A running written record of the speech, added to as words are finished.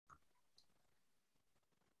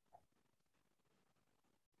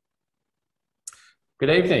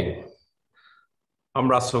Good evening. I'm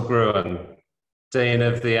Russell Gruen, Dean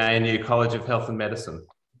of the ANU College of Health and Medicine.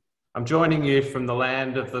 I'm joining you from the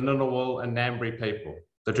land of the Ngunnawal and Ngambri people,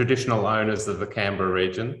 the traditional owners of the Canberra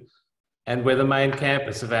region, and where the main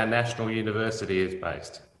campus of our national university is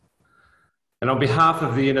based. And on behalf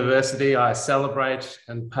of the university, I celebrate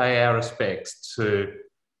and pay our respects to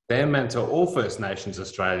them and to all First Nations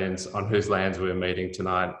Australians on whose lands we're meeting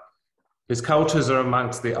tonight, whose cultures are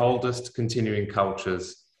amongst the oldest continuing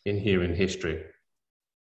cultures in human history.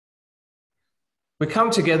 We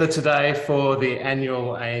come together today for the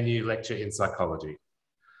annual ANU Lecture in Psychology.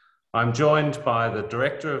 I'm joined by the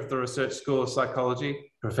Director of the Research School of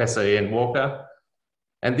Psychology, Professor Ian Walker,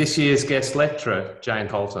 and this year's guest lecturer, Jane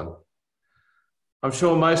Halton. I'm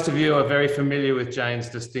sure most of you are very familiar with Jane's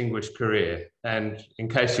distinguished career, and in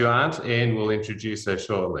case you aren't, Ian will introduce her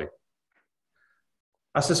shortly.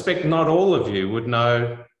 I suspect not all of you would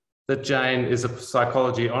know that Jane is a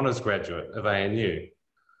psychology honours graduate of ANU.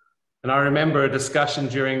 And I remember a discussion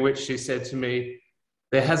during which she said to me,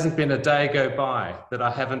 "There hasn't been a day go by that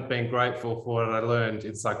I haven't been grateful for what I learned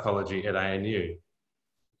in psychology at ANU."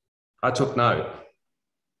 I took note.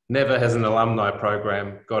 Never has an alumni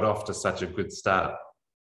program got off to such a good start.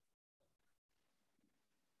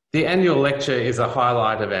 The annual lecture is a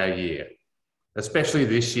highlight of our year, especially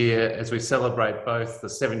this year as we celebrate both the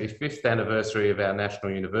 75th anniversary of our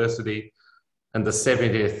national university and the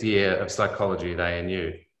 70th year of psychology at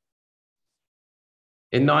ANU.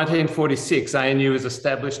 In 1946, ANU was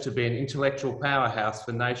established to be an intellectual powerhouse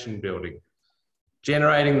for nation building,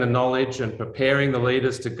 generating the knowledge and preparing the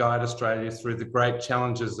leaders to guide Australia through the great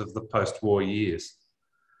challenges of the post-war years.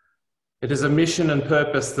 It is a mission and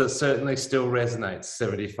purpose that certainly still resonates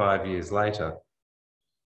 75 years later.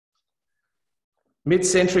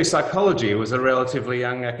 Mid-century psychology was a relatively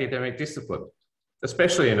young academic discipline,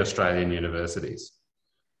 especially in Australian universities.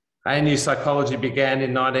 ANU psychology began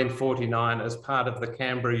in 1949 as part of the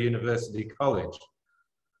Canberra University College,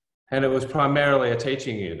 and it was primarily a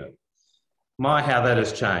teaching unit. My, how that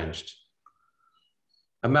has changed.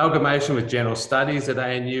 Amalgamation with general studies at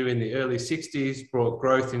ANU in the early 60s brought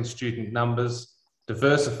growth in student numbers,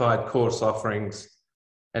 diversified course offerings,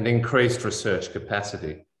 and increased research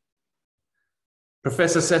capacity.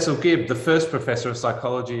 Professor Cecil Gibb, the first professor of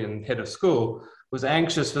psychology and head of school, was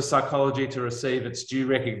anxious for psychology to receive its due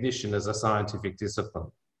recognition as a scientific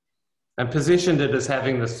discipline and positioned it as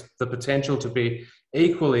having the potential to be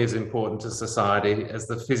equally as important to society as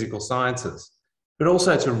the physical sciences, but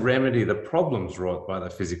also to remedy the problems wrought by the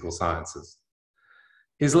physical sciences.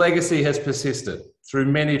 His legacy has persisted through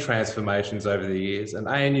many transformations over the years, and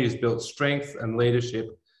ANU's built strength and leadership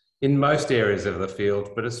in most areas of the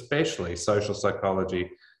field, but especially social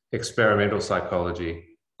psychology, experimental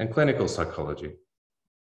psychology, and clinical psychology.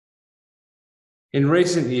 In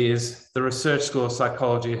recent years, the Research School of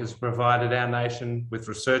Psychology has provided our nation with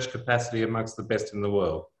research capacity amongst the best in the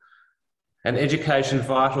world, and education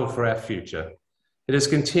vital for our future. It has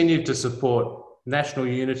continued to support national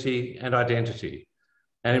unity and identity,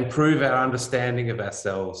 and improve our understanding of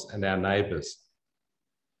ourselves and our neighbours.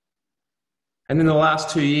 And in the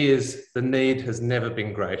last 2 years, the need has never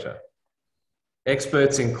been greater.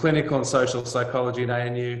 Experts in clinical and social psychology at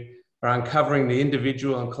ANU are uncovering the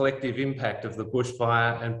individual and collective impact of the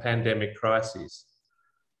bushfire and pandemic crises,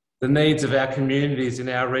 the needs of our communities in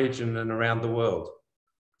our region and around the world,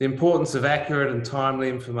 the importance of accurate and timely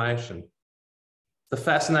information, the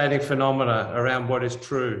fascinating phenomena around what is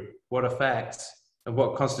true, what are facts, and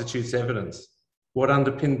what constitutes evidence, what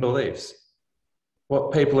underpin beliefs,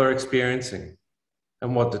 what people are experiencing,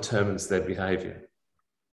 and what determines their behaviour.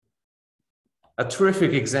 A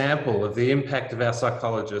terrific example of the impact of our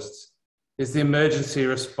psychologists is the emergency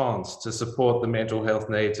response to support the mental health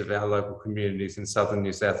needs of our local communities in southern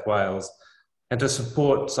New South Wales and to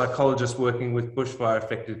support psychologists working with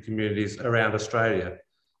bushfire-affected communities around Australia,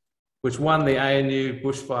 which won the ANU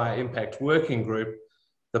Bushfire Impact Working Group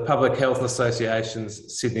the Public Health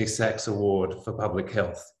Association's Sydney Sachs Award for Public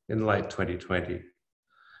Health in late 2020.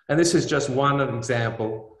 And this is just one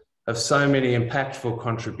example of so many impactful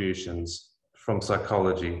contributions from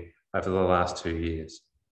psychology over the last 2 years.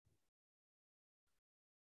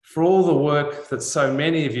 For all the work that so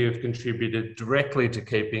many of you have contributed directly to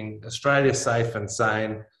keeping Australia safe and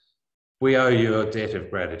sane, we owe you a debt of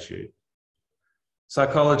gratitude.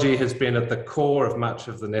 Psychology has been at the core of much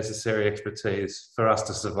of the necessary expertise for us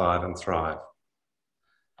to survive and thrive.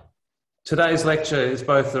 Today's lecture is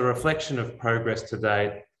both a reflection of progress to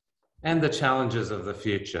date and the challenges of the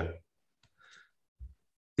future.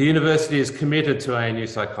 The university is committed to ANU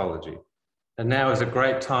psychology, and now is a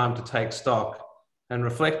great time to take stock and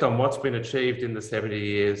reflect on what's been achieved in the 70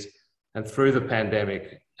 years and through the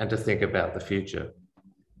pandemic, and to think about the future.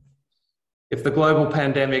 If the global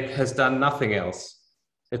pandemic has done nothing else,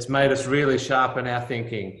 it's made us really sharpen our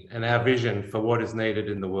thinking and our vision for what is needed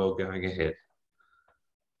in the world going ahead.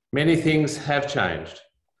 Many things have changed,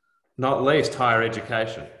 not least higher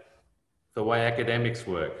education, the way academics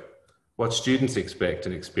work, what students expect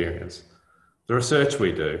and experience, the research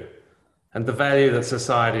we do, and the value that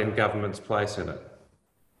society and governments place in it.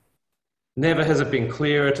 Never has it been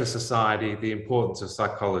clearer to society the importance of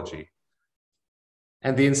psychology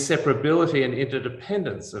and the inseparability and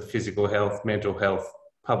interdependence of physical health, mental health,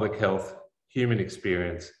 public health, human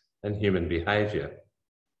experience, and human behaviour.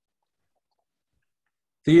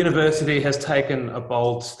 The university has taken a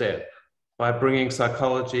bold step by bringing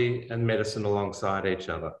psychology and medicine alongside each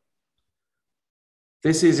other.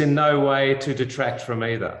 This is in no way to detract from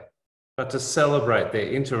either, but to celebrate their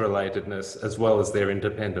interrelatedness as well as their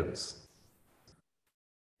independence.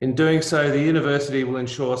 In doing so, the university will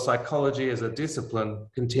ensure psychology as a discipline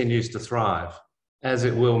continues to thrive, as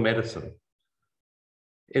it will medicine.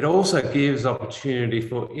 It also gives opportunity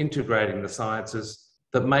for integrating the sciences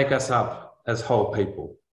that make us up as whole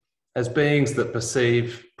people, as beings that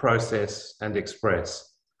perceive, process, and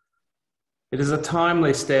express. It is a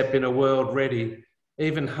timely step in a world ready,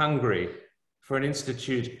 even hungry, for an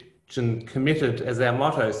institution committed, as our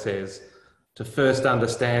motto says, to first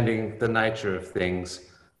understanding the nature of things,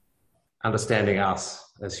 understanding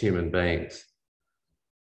us as human beings.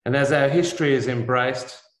 And as our history is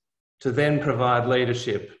embraced, to then provide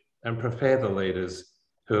leadership and prepare the leaders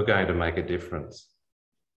who are going to make a difference.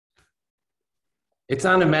 It's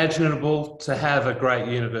unimaginable to have a great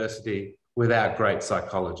university without great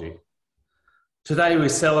psychology. Today we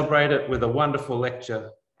celebrate it with a wonderful lecture,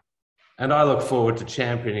 and I look forward to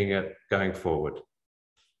championing it going forward.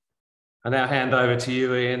 I now hand over to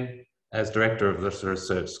you, Ian, as Director of the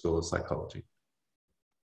Research School of Psychology.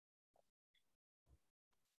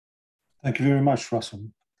 Thank you very much,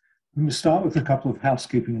 Russell. Let me start with a couple of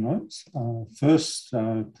housekeeping notes. First,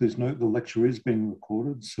 please note the lecture is being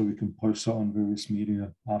recorded, so we can post it on various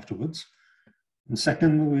media afterwards. And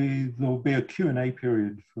secondly, there will be a Q&A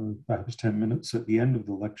period for perhaps 10 minutes at the end of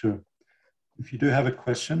the lecture. If you do have a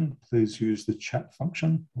question, please use the chat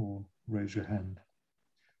function or raise your hand.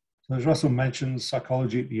 So as Russell mentioned,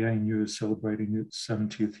 psychology at the ANU is celebrating its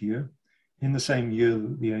 70th year, in the same year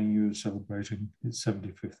that the ANU is celebrating its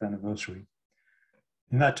 75th anniversary.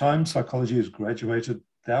 In that time, psychology has graduated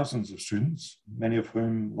thousands of students, many of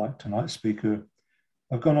whom, like tonight's speaker,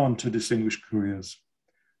 have gone on to distinguished careers.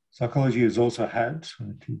 Psychology has also had,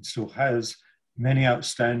 and it still has, many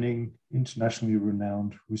outstanding, internationally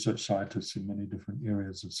renowned research scientists in many different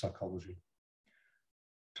areas of psychology.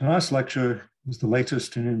 Tonight's lecture is the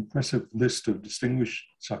latest in an impressive list of distinguished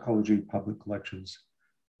psychology public lectures.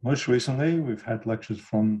 Most recently, we've had lectures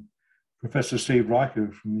from Professor Steve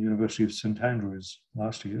Riker from the University of St Andrews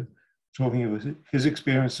last year, talking about his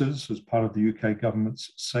experiences as part of the UK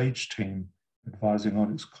government's SAGE team advising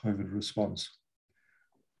on its COVID response.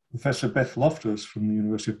 Professor Beth Loftus from the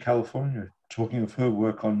University of California, talking of her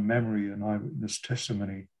work on memory and eyewitness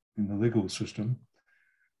testimony in the legal system.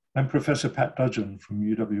 And Professor Pat Dudgeon from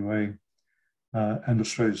UWA and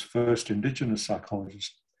Australia's first Indigenous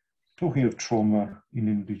psychologist, talking of trauma in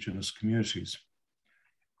Indigenous communities.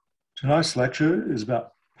 Tonight's lecture is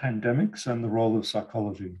about pandemics and the role of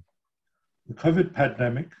psychology. The COVID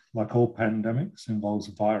pandemic, like all pandemics, involves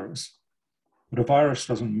a virus, but a virus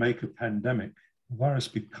doesn't make a pandemic. A virus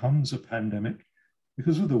becomes a pandemic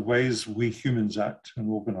because of the ways we humans act and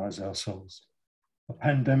organize ourselves. A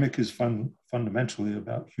pandemic is fundamentally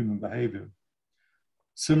about human behavior.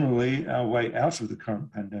 Similarly, our way out of the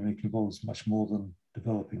current pandemic involves much more than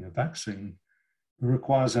developing a vaccine. It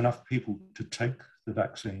requires enough people to take the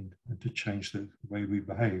vaccine and to change the way we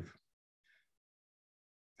behave.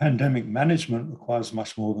 Pandemic management requires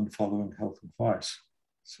much more than following health advice.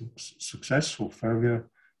 Success or failure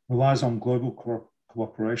relies on global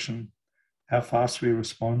cooperation, how fast we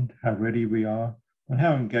respond, how ready we are, and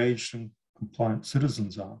how engaged and compliant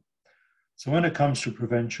citizens are. So when it comes to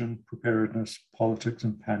prevention, preparedness, politics,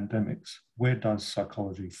 and pandemics, where does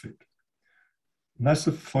psychology fit? And that's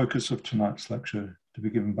the focus of tonight's lecture, to be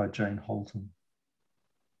given by Jane Halton.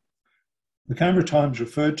 The Canberra Times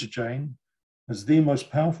referred to Jane as the most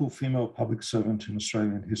powerful female public servant in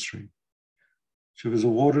Australian history. She was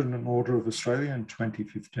awarded an Order of Australia in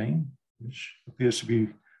 2015, which appears to be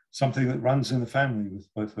something that runs in the family,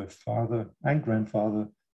 with both her father and grandfather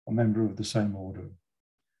a member of the same order.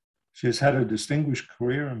 She has had a distinguished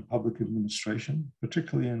career in public administration,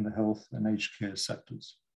 particularly in the health and aged care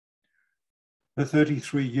sectors. Her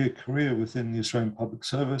 33-year career within the Australian Public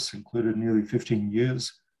Service included nearly 15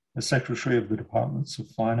 years as Secretary of the Departments of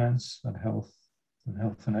Finance and Health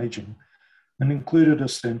and Ageing, and included a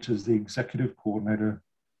stint as the Executive Co-ordinator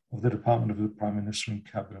of the Department of the Prime Minister and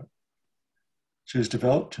Cabinet. She has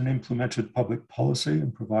developed and implemented public policy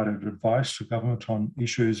and provided advice to government on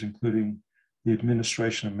issues including the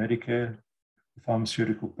administration of Medicare, the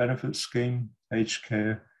Pharmaceutical Benefits Scheme, aged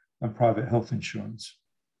care, and private health insurance.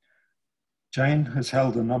 Jane has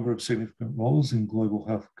held a number of significant roles in global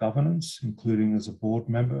health governance, including as a board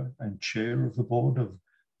member and chair of the board of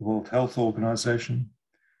the World Health Organization,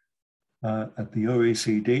 at the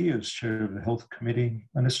OECD as chair of the Health Committee,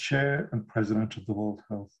 and as chair and president of the World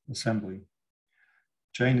Health Assembly.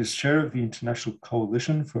 Jane is chair of the International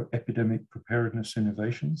Coalition for Epidemic Preparedness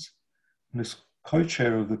Innovations and is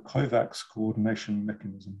co-chair of the COVAX coordination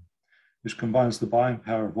mechanism, which combines the buying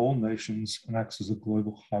power of all nations and acts as a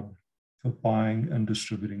global hub for buying and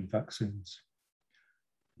distributing vaccines.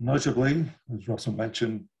 Notably, as Russell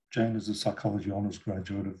mentioned, Jane is a psychology honours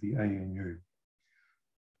graduate of the ANU.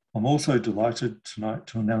 I'm also delighted tonight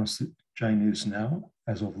to announce that Jane is now,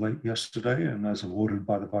 as of late yesterday, and as awarded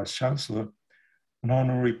by the Vice-Chancellor, an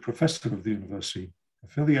honorary professor of the university,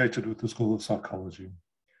 affiliated with the School of Psychology.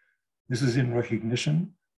 This is in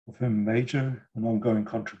recognition of her major and ongoing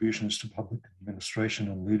contributions to public administration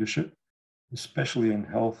and leadership, especially in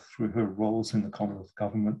health through her roles in the Commonwealth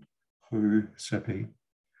Government, WHO, CEPI,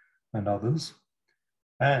 and others,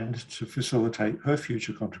 and to facilitate her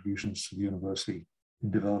future contributions to the university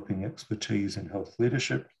in developing expertise in health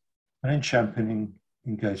leadership and in championing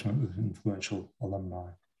engagement with influential alumni.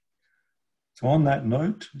 So on that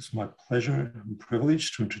note, it's my pleasure and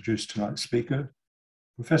privilege to introduce tonight's speaker,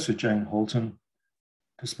 Professor Jane Halton,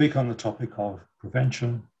 to speak on the topic of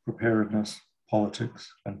prevention, preparedness,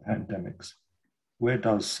 politics, and pandemics. Where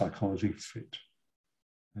does psychology fit?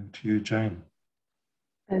 And to you, Jane.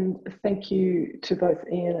 And thank you to both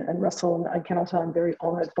Ian and Russell. And I'm very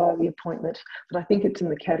honoured by the appointment, but I think it's in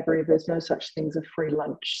the category of there's no such thing as a free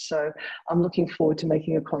lunch. So I'm looking forward to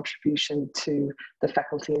making a contribution to the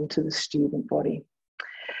faculty and to the student body.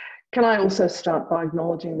 Can I also start by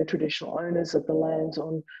acknowledging the traditional owners of the lands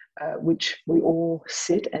on which we all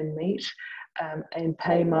sit and meet, and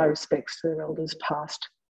pay my respects to their elders past,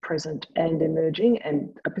 present and emerging,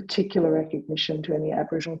 and a particular recognition to any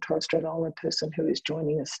Aboriginal and Torres Strait Islander person who is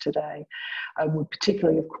joining us today. I would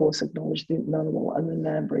particularly, of course, acknowledge the Ngunnawal and the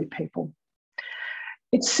Ngambri people.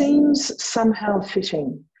 It seems somehow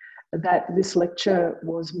fitting that this lecture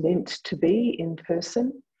was meant to be in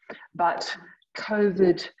person, but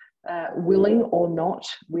COVID willing or not,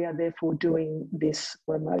 we are therefore doing this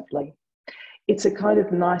remotely. It's a kind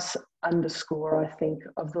of nice underscore, I think,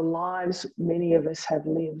 of the lives many of us have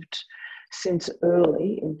lived since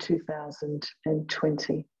early in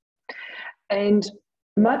 2020. And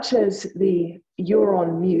much as the "you're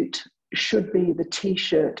on mute" should be the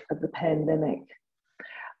t-shirt of the pandemic,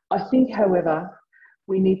 I think, however,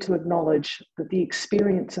 we need to acknowledge that the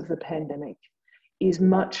experience of the pandemic is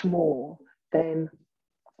much more than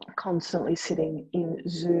constantly sitting in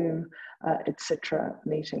Zoom, etc.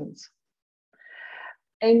 meetings.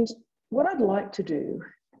 And what I'd like to do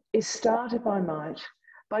is start, if I might,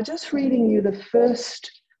 by just reading you the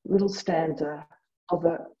first little stanza of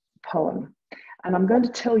a poem. And I'm going to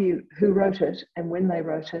tell you who wrote it and when they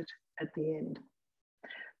wrote it at the end.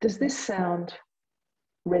 Does this sound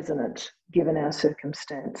resonant given our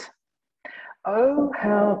circumstance? Oh,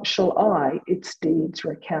 how shall I its deeds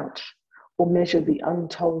recount, or measure the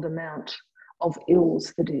untold amount of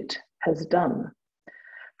ills that it has done?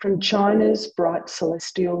 From China's bright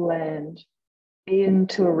celestial land, e'en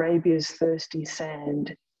to Arabia's thirsty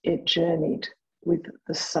sand, it journeyed with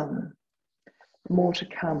the sun. More to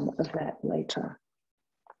come of that later.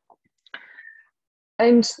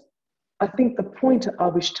 And I think the point I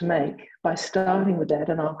wish to make by starting with that,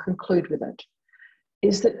 and I'll conclude with it,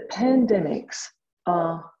 is that pandemics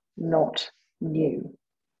are not new.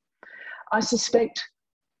 I suspect,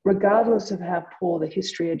 regardless of how poor the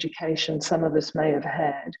history education some of us may have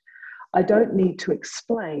had, I don't need to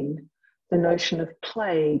explain the notion of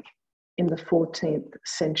plague in the 14th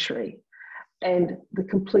century and the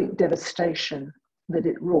complete devastation that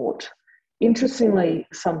it wrought. Interestingly,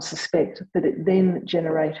 some suspect that it then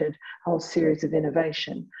generated a whole series of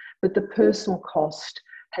innovation, but the personal cost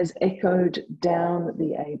has echoed down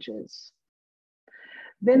the ages.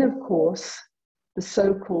 Then, of course, the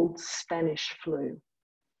so-called Spanish flu,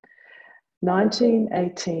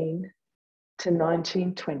 1918 to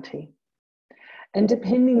 1920. And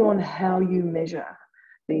depending on how you measure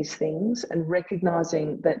these things and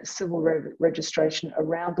recognising that civil registration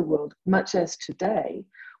around the world, much as today,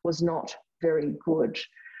 was not very good.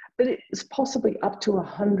 But it's possibly up to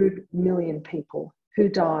 100 million people who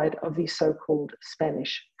died of the so-called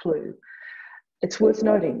Spanish flu. It's worth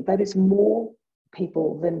noting that is more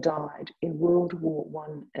people than died in World War I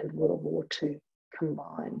and World War II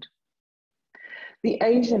combined. The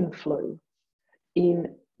Asian flu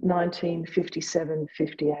in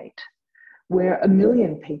 1957-58, where 1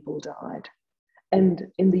 million people died,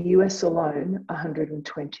 and in the US alone,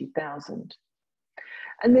 120,000.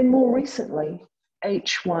 And then more recently,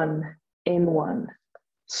 H1N1,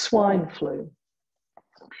 swine flu,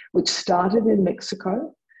 which started in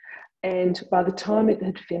Mexico, and by the time it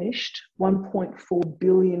had finished, 1.4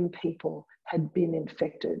 billion people had been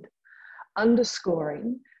infected,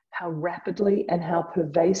 underscoring how rapidly and how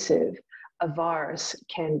pervasive a virus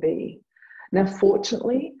can be. Now,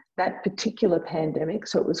 fortunately, that particular pandemic,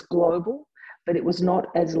 so it was global, but it was not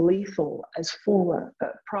as lethal as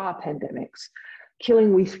prior pandemics,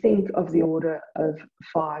 killing, we think, of the order of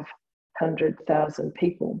 500,000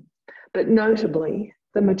 people. But notably,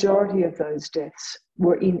 the majority of those deaths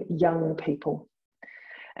were in young people.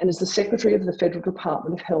 And as the Secretary of the Federal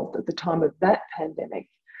Department of Health at the time of that pandemic,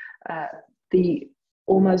 the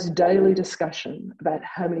almost daily discussion about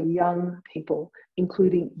how many young people,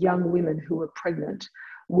 including young women who were pregnant,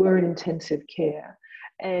 were in intensive care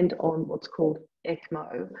and on what's called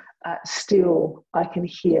ECMO, still I can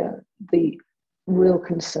hear the real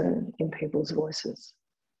concern in people's voices.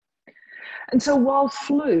 And so while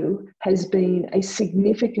flu has been a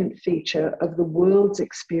significant feature of the world's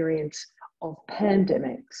experience of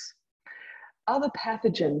pandemics, other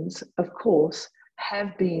pathogens, of course,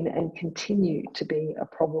 have been and continue to be a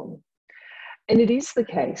problem. And it is the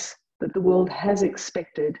case that the world has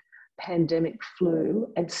expected pandemic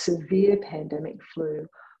flu and severe pandemic flu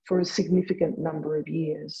for a significant number of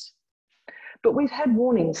years. But we've had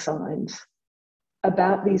warning signs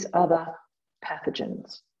about these other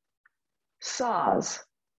pathogens. SARS,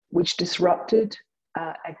 which disrupted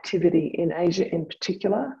activity in Asia in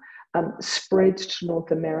particular, spread to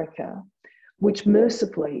North America, which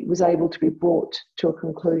mercifully was able to be brought to a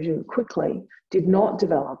conclusion quickly, did not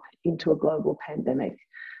develop into a global pandemic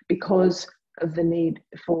because of the need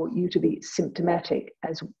for you to be symptomatic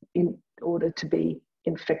as in order to be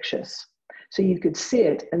infectious. So you could see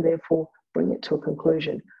it and therefore bring it to a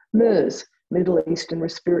conclusion. MERS, Middle Eastern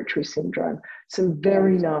Respiratory Syndrome, some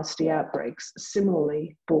very nasty outbreaks,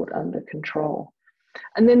 similarly brought under control.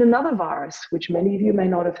 And then another virus, which many of you may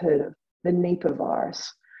not have heard of, the Nipah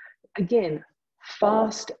virus. Again,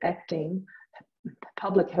 fast-acting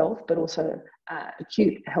public health, but also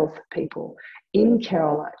acute health people in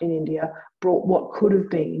Kerala, in India, brought what could have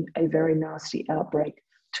been a very nasty outbreak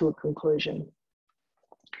to a conclusion.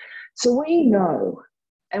 So we know,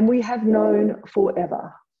 and we have known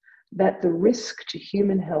forever, that the risk to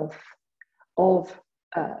human health of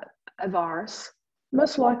a virus,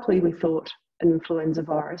 most likely we thought an influenza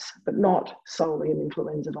virus, but not solely an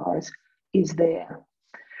influenza virus, is there.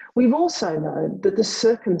 We've also known that the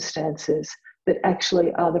circumstances that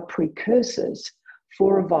actually are the precursors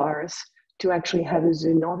for a virus to actually have a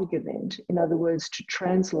zoonotic event, in other words, to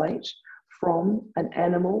translate from an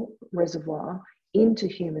animal reservoir into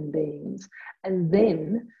human beings, and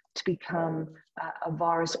then to become a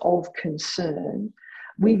virus of concern,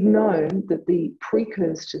 we've known that the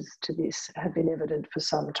precursors to this have been evident for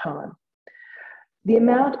some time. The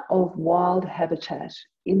amount of wild habitat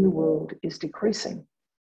in the world is decreasing.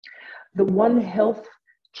 The One Health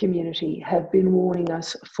community have been warning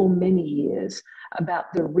us for many years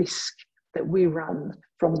about the risk that we run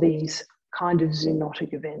from these kind of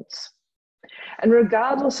zoonotic events. And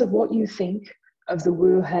regardless of what you think of the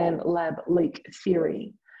Wuhan lab leak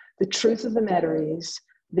theory, the truth of the matter is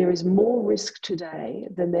there is more risk today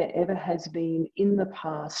than there ever has been in the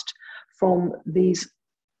past from these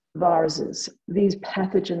viruses, these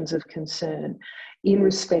pathogens of concern in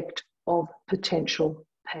respect of potential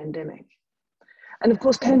pandemic. And of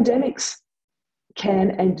course, pandemics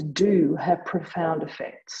can and do have profound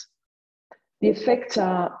effects. The effects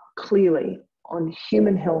are clearly on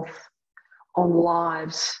human health, on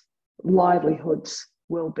lives, livelihoods,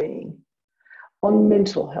 well-being, on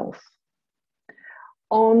mental health,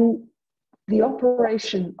 on the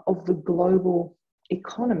operation of the global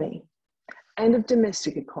economy and of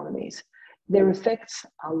domestic economies. Their effects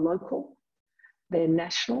are local, they're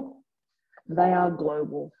national, they are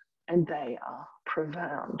global, and they are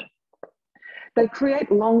profound. They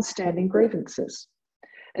create long-standing grievances,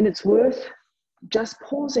 and it's worth just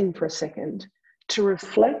pausing for a second to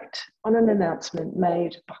reflect on an announcement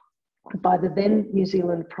made by the then New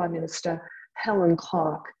Zealand Prime Minister Helen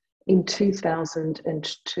Clark in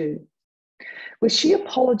 2002, where she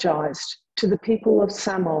apologised to the people of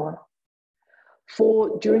Samoa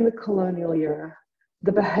for, during the colonial era,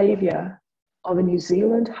 the behaviour of a New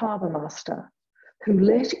Zealand harbour master who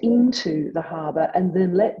let into the harbour and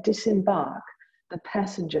then let disembark the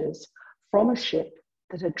passengers from a ship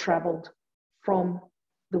that had travelled from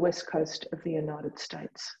the west coast of the United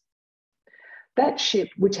States. That ship,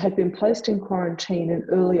 which had been placed in quarantine in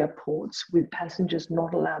earlier ports with passengers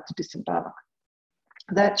not allowed to disembark,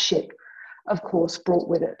 that ship, of course, brought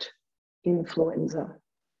with it influenza.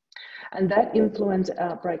 And that influenza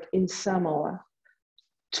outbreak in Samoa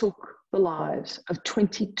took the lives of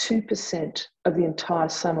 22% of the entire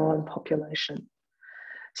Samoan population.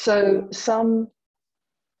 So some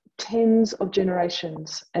tens of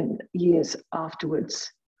generations and years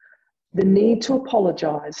afterwards, the need to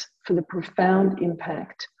apologise for the profound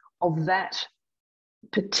impact of that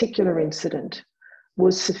particular incident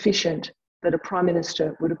was sufficient that a Prime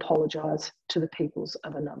Minister would apologise to the peoples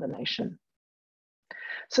of another nation.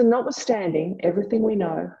 So notwithstanding everything we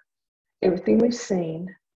know, everything we've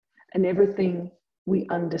seen, and everything we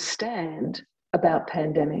understand about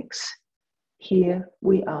pandemics, here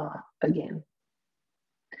we are again.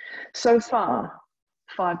 So far,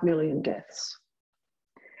 5 million deaths.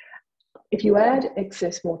 If you add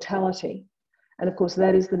excess mortality, and of course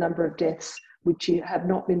that is the number of deaths which have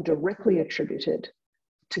not been directly attributed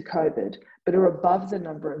to COVID, but are above the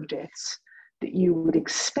number of deaths that you would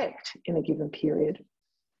expect in a given period,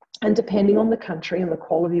 and depending on the country and the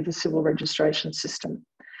quality of the civil registration system,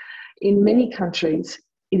 in many countries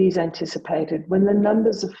it is anticipated, when the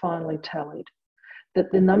numbers are finally tallied,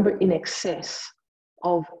 that the number in excess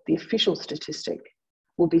of the official statistic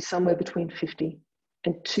will be somewhere between 50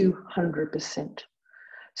 and 200%.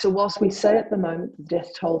 So whilst we say at the moment the death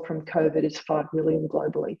toll from COVID is 5 million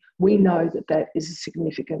globally, we know that that is a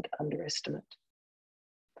significant underestimate.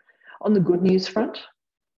 On the good news front,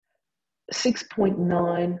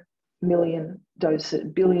 6.9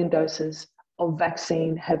 billion doses of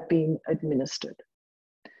vaccine have been administered.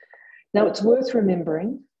 Now it's worth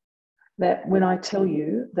remembering that when I tell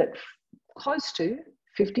you that close to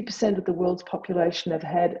 50% of the world's population have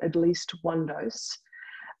had at least one dose,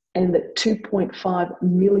 and that 2.5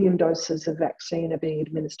 million doses of vaccine are being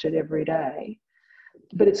administered every day.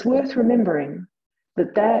 But it's worth remembering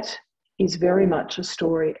that that is very much a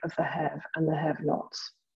story of the have and the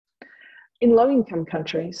have-nots. In low-income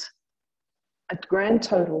countries, a grand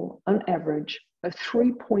total, on average, of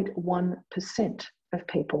 3.1% of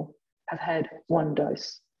people have had one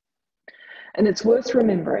dose. And it's worth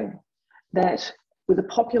remembering that with a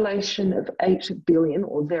population of 8 billion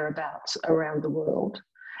or thereabouts around the world,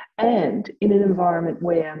 and in an environment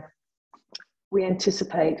where we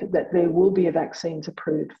anticipate that there will be a vaccine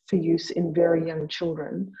approved for use in very young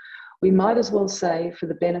children, we might as well say, for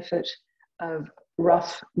the benefit of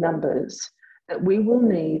rough numbers, that we will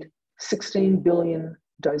need 16 billion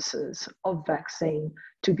doses of vaccine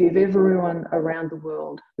to give everyone around the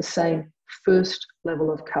world the same first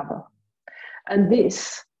level of cover. And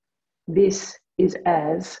this is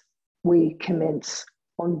as we commence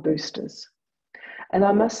on boosters. And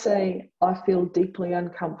I must say, I feel deeply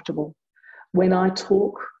uncomfortable when I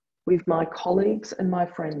talk with my colleagues and my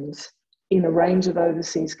friends in a range of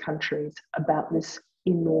overseas countries about this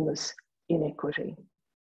enormous inequity.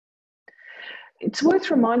 It's worth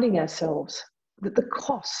reminding ourselves that the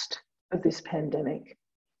cost of this pandemic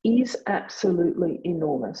is absolutely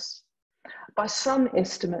enormous. By some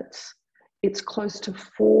estimates, it's close to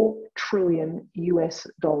 $4 trillion US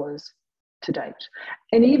to date.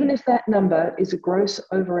 And even if that number is a gross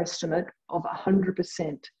overestimate of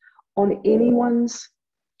 100% on anyone's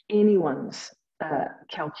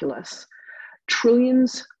calculus,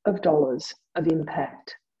 trillions of dollars of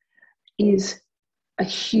impact is a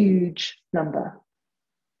huge number.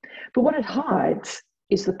 But what it hides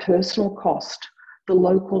is the personal cost, the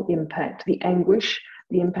local impact, the anguish,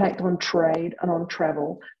 the impact on trade and on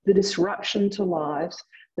travel, the disruption to lives,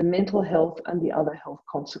 the mental health and the other health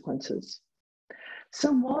consequences.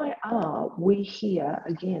 So why are we here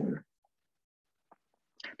again?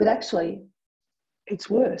 But actually, it's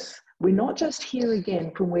worse. We're not just here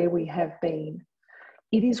again from where we have been.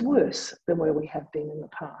 It is worse than where we have been in the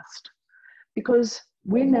past, because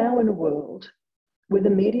we're now in a world where the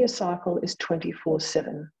media cycle is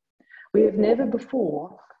 24/7. We have never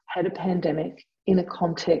before had a pandemic in a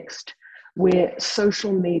context where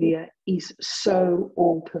social media is so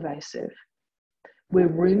all-pervasive, where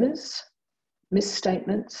rumours,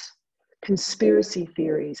 misstatements, conspiracy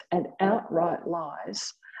theories, and outright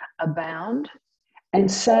lies abound, And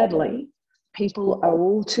sadly, people are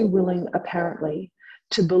all too willing, apparently,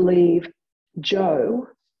 to believe Joe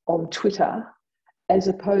on Twitter as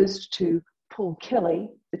opposed to Paul Kelly,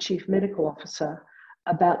 the Chief Medical Officer,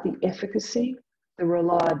 about the efficacy, the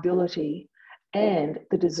reliability, and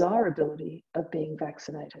the desirability of being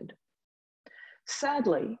vaccinated.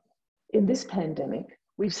 Sadly, in this pandemic,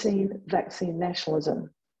 we've seen vaccine nationalism.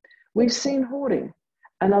 We've seen hoarding,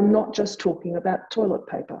 and I'm not just talking about toilet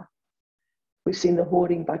paper. We've seen the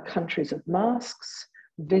hoarding by countries of masks,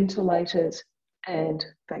 ventilators, and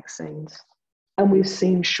vaccines. And we've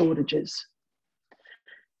seen shortages.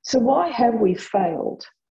 So why have we failed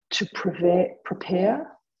to prepare?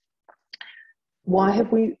 Why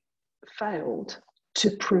have we failed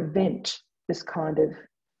to prevent this kind of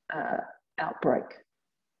outbreak?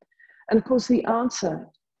 And of course, the answer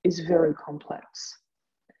is very complex.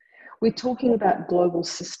 We're talking about global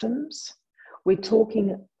systems. We're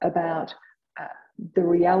talking about the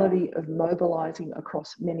reality of mobilizing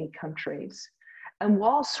across many countries. And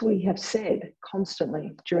whilst we have said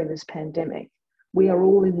constantly during this pandemic, we are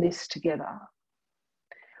all in this together,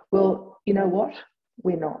 well, you know what?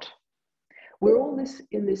 We're not. We're all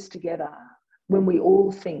in this together when we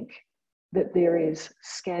all think that there is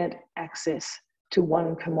scant access to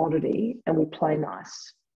one commodity and we play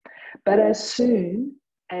nice. But as soon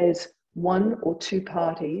as one or two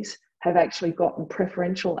parties have actually gotten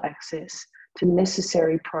preferential access to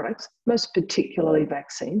necessary products, most particularly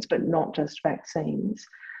vaccines, but not just vaccines,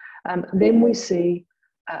 then we see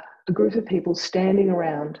a group of people standing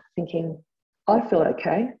around thinking, I feel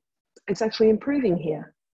okay, it's actually improving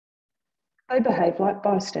here. They behave like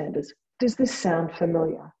bystanders. Does this sound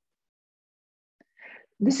familiar?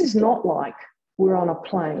 This is not like we're on a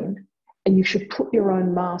plane and you should put your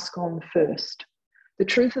own mask on first. The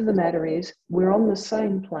truth of the matter is we're on the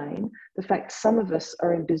same plane. The fact some of us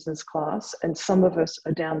are in business class and some of us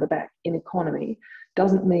are down the back in economy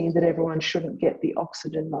doesn't mean that everyone shouldn't get the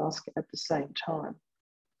oxygen mask at the same time.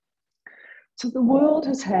 So the world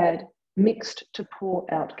has had mixed to poor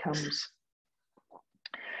outcomes.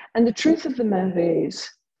 And the truth of the matter is,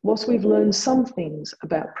 whilst we've learned some things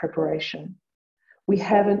about preparation, we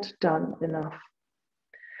haven't done enough.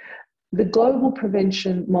 The Global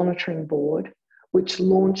Prevention Monitoring Board, which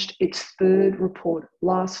launched its third report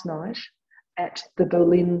last night at the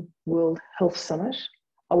Berlin World Health Summit,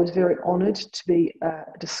 I was very honoured to be a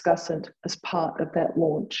discussant as part of that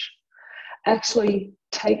launch, actually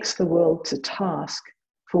takes the world to task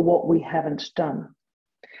for what we haven't done.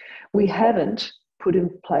 We haven't put in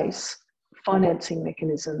place financing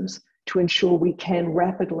mechanisms to ensure we can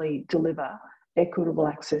rapidly deliver equitable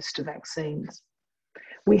access to vaccines.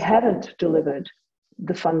 We haven't delivered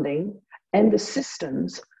the funding and the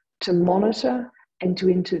systems to monitor and to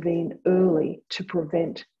intervene early to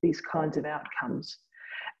prevent these kinds of outcomes.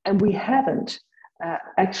 And we haven't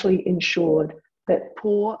actually ensured that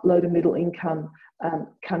poor, low to middle income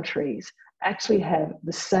countries actually have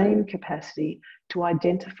the same capacity to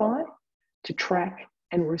identify, to track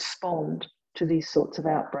and respond to these sorts of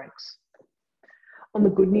outbreaks. On the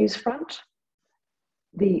good news front,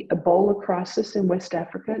 the Ebola crisis in West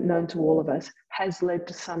Africa, known to all of us, has led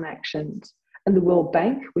to some actions. And the World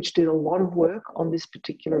Bank, which did a lot of work on this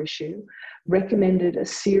particular issue, recommended a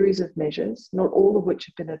series of measures, not all of which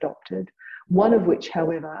have been adopted, one of which,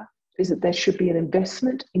 however, is that there should be an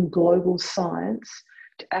investment in global science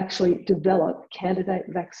to actually develop candidate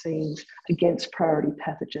vaccines against priority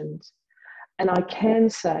pathogens. And I can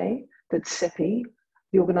say that CEPI,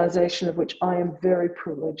 the organisation of which I am very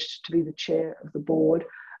privileged to be the chair of the board,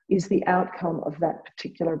 is the outcome of that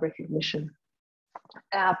particular recognition.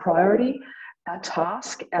 Our priority, our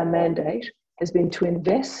task, our mandate has been to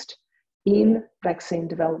invest in vaccine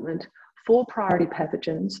development for priority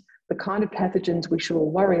pathogens, the kind of pathogens we should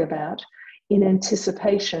all worry about, in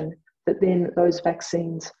anticipation that then those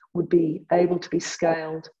vaccines would be able to be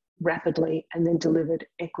scaled rapidly and then delivered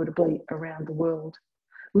equitably around the world.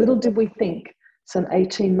 Little did we think, some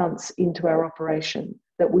 18 months into our operation,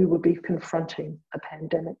 that we would be confronting a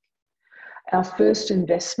pandemic. Our first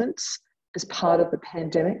investments as part of the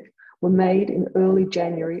pandemic were made in early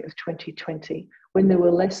January of 2020, when there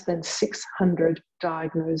were less than 600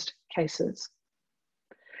 diagnosed cases.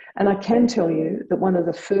 And I can tell you that one of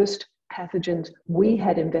the first pathogens we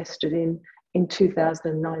had invested in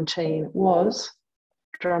 2019 was,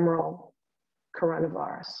 drumroll,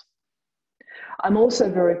 coronavirus. I'm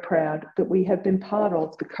also very proud that we have been part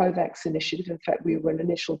of the COVAX initiative. In fact, we were an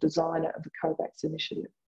initial designer of the COVAX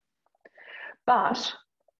initiative. But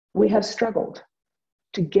we have struggled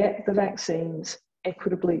to get the vaccines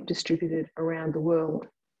equitably distributed around the world.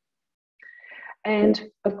 And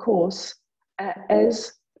of course,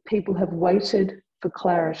 as people have waited for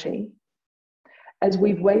clarity, as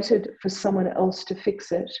we've waited for someone else to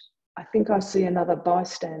fix it, I think I see another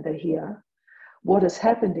bystander here. What has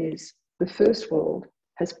happened is the first world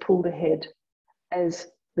has pulled ahead as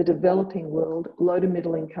the developing world, low to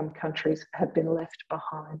middle income countries have been left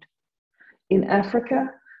behind. In Africa,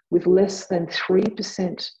 with less than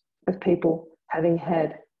 3% of people having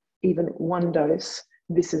had even one dose,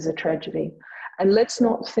 this is a tragedy. And let's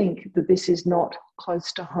not think that this is not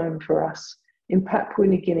close to home for us. In Papua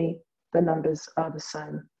New Guinea, the numbers are the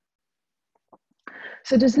same.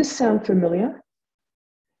 So does this sound familiar?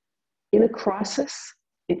 In a crisis,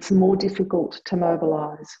 it's more difficult to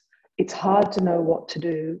mobilise. It's hard to know what to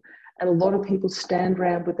do. And a lot of people stand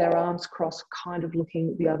around with their arms crossed, kind of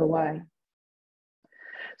looking the other way.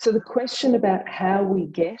 So the question about how we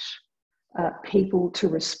get people to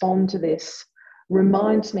respond to this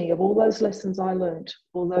reminds me of all those lessons I learned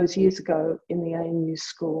all those years ago in the ANU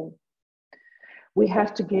school. We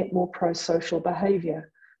have to get more pro-social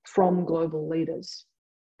behaviour from global leaders.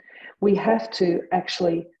 We have to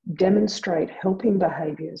actually demonstrate helping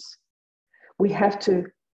behaviours. We have to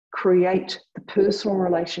create the personal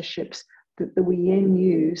relationships that we then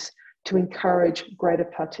use to encourage greater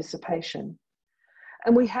participation.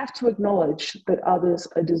 And we have to acknowledge that others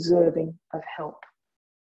are deserving of help.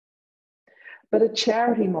 But a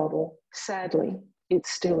charity model, sadly, it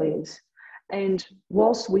still is. And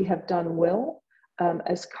whilst we have done well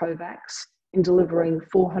as COVAX in delivering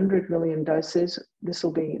 400 million doses,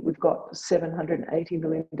 we've got 780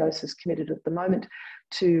 million doses committed at the moment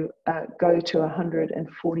to go to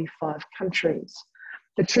 145 countries.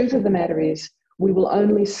 The truth of the matter is we will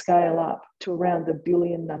only scale up to around the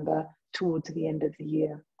billion number towards the end of the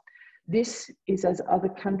year. This is as other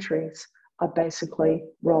countries are basically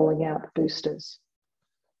rolling out boosters.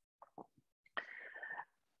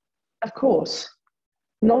 Of course,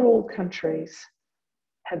 not all countries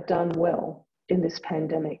have done well in this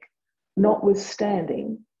pandemic,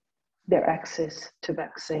 notwithstanding their access to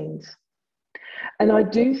vaccines. And I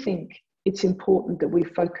do think it's important that we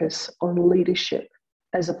focus on leadership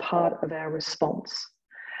as a part of our response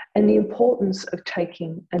and the importance of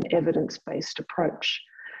taking an evidence-based approach.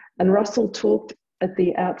 And Russell talked at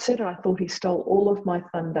the outset, and I thought he stole all of my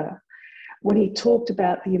thunder, when he talked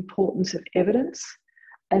about the importance of evidence,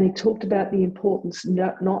 and he talked about the importance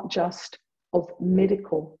not just of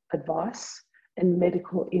medical advice and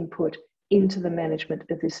medical input into the management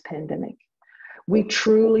of this pandemic. We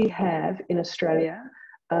truly have, in Australia,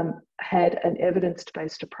 had an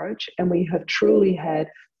evidence-based approach, and we have truly had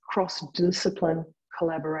cross-discipline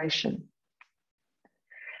collaboration.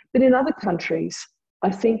 But in other countries, I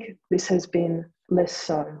think this has been less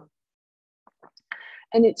so.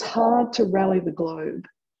 And it's hard to rally the globe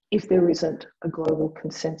if there isn't a global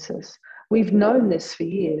consensus. We've known this for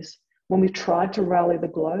years when we've tried to rally the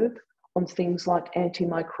globe on things like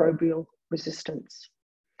antimicrobial resistance.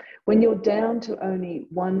 When you're down to only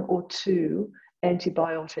 1 or 2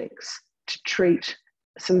 antibiotics to treat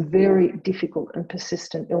some very difficult and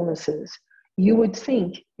persistent illnesses, you would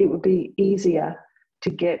think it would be easier to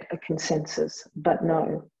get a consensus, but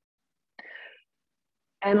no.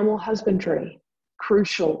 Animal husbandry,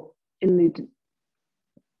 crucial in the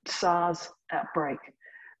SARS outbreak.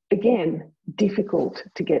 Again, difficult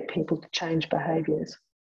to get people to change behaviours.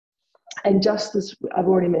 And just as I've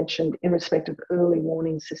already mentioned in respect of early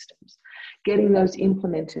warning systems, getting those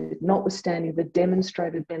implemented, notwithstanding the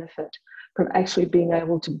demonstrated benefit from actually being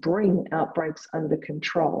able to bring outbreaks under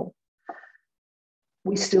control,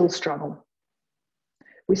 we still struggle.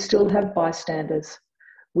 We still have bystanders.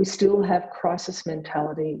 We still have crisis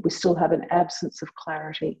mentality. We still have an absence of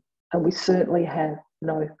clarity, and we certainly have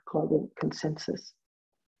no global consensus.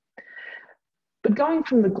 But going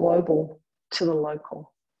from the global to the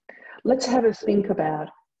local, let's have a think about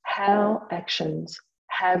how actions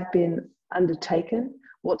have been undertaken,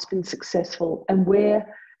 what's been successful, and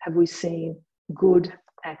where have we seen good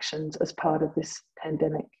actions as part of this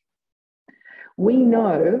pandemic. We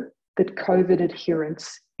know that COVID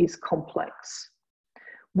adherence is complex.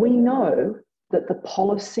 We know that the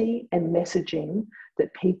policy and messaging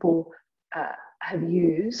that people have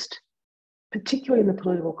used, particularly in the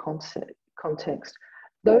political context,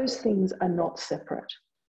 those things are not separate.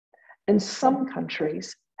 And some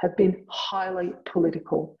countries have been highly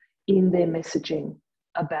political in their messaging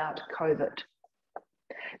about COVID.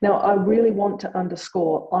 Now, I really want to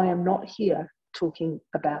underscore, I am not here talking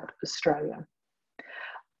about Australia.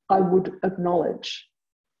 I would acknowledge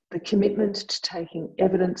the commitment to taking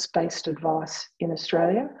evidence-based advice in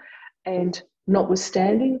Australia, and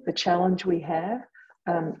notwithstanding the challenge we have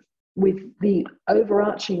with the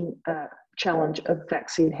overarching challenge of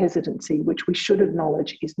vaccine hesitancy, which we should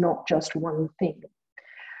acknowledge is not just one thing.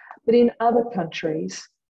 But in other countries,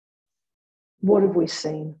 what have we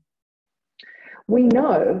seen? We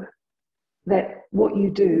know that what you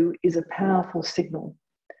do is a powerful signal.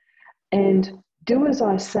 And do as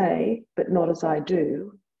I say, but not as I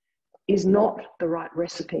do, is not the right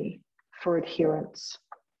recipe for adherence.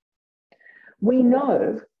 We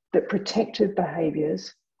know that protective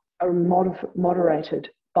behaviours are moderated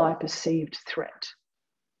by perceived threat.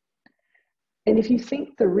 And if you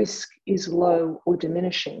think the risk is low or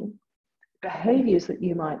diminishing, behaviours that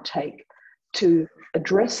you might take to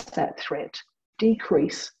address that threat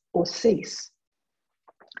decrease or cease.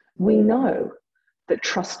 We know that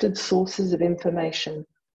trusted sources of information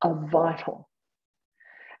are vital.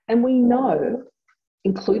 And we know,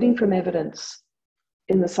 including from evidence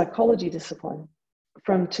in the psychology discipline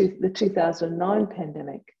from the 2009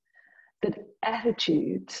 pandemic, that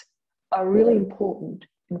attitudes are really important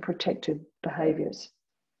in protective behaviours.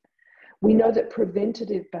 We know that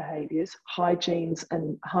preventative behaviours, hygiene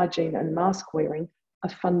and mask wearing, are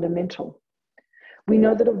fundamental. We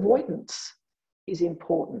know that avoidance is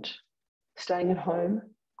important, staying at home,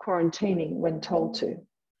 quarantining when told to.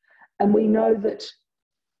 And we know that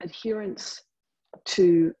adherence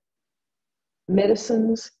to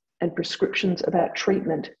medicines and prescriptions about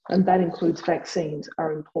treatment, and that includes vaccines,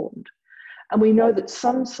 are important. And we know that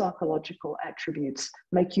some psychological attributes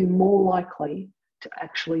make you more likely to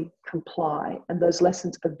actually comply. And those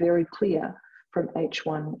lessons are very clear from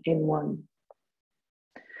H1N1.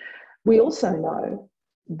 We also know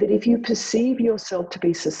that if you perceive yourself to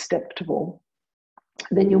be susceptible,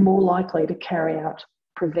 then you're more likely to carry out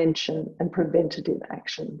prevention and preventative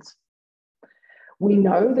actions. We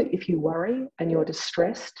know that if you worry and you're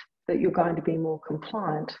distressed, that you're going to be more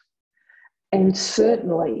compliant. And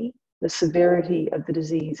certainly the severity of the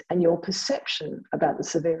disease and your perception about the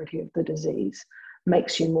severity of the disease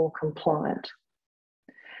makes you more compliant.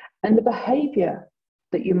 And the behaviour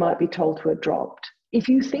that you might be told to adopt, if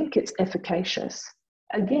you think it's efficacious,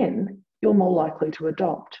 again, you're more likely to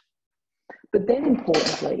adopt. But then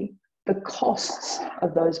importantly, the costs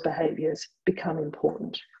of those behaviours become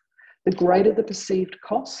important. The greater the perceived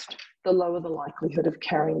cost, the lower the likelihood of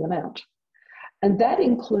carrying them out. And that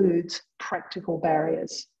includes practical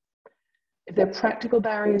barriers. If there are practical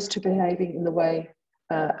barriers to behaving in the way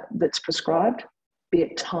that's prescribed, be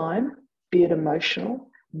it time, be it emotional,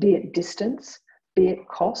 be it distance, be it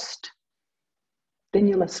cost, then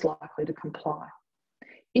you're less likely to comply.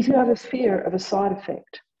 If you have a fear of a side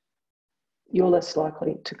effect, you're less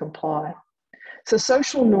likely to comply. So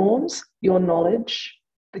social norms, your knowledge,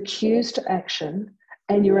 the cues to action,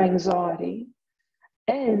 and your anxiety,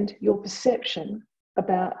 and your perception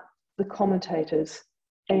about the commentators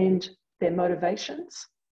and their motivations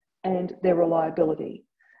and their reliability.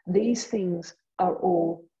 These things are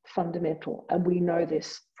all fundamental, and we know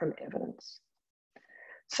this from evidence.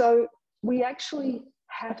 So we actually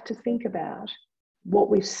have to think about what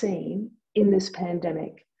we've seen in this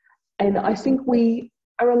pandemic, and I think we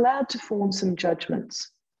are allowed to form some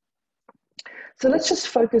judgments. So let's just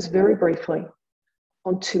focus very briefly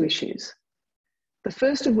on two issues. The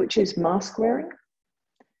first of which is mask wearing,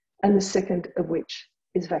 and the second of which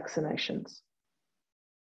is vaccinations.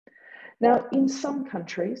 Now, in some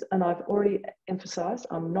countries, and I've already emphasised,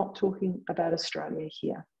 I'm not talking about Australia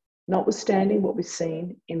here, notwithstanding what we've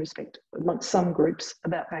seen in respect amongst some groups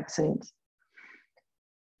about vaccines.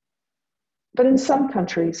 But in some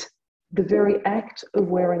countries, the very act of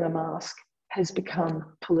wearing a mask has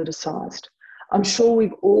become politicised. I'm sure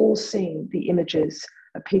we've all seen the images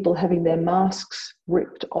of people having their masks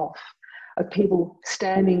ripped off, of people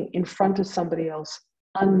standing in front of somebody else,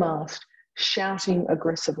 unmasked, shouting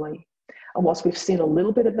aggressively. And whilst we've seen a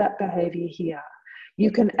little bit of that behaviour here,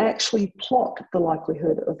 you can actually plot the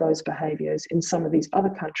likelihood of those behaviours in some of these other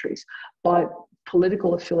countries by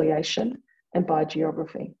political affiliation and by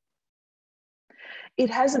geography. It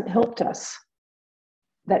hasn't helped us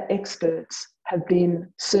that experts have been,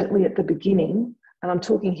 certainly at the beginning, and I'm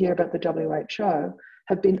talking here about the WHO,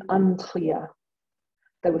 have been unclear.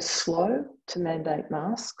 They were slow to mandate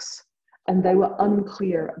masks, and they were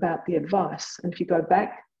unclear about the advice. And if you go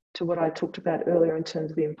back to what I talked about earlier in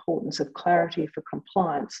terms of the importance of clarity for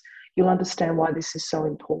compliance, you'll understand why this is so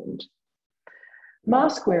important.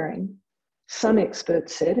 Mask wearing, some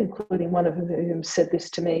experts said, including one of whom said this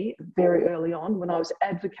to me very early on when I was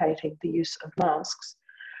advocating the use of masks,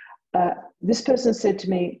 this person said to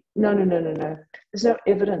me, no, there's no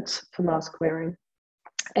evidence for mask wearing.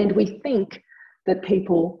 And we think that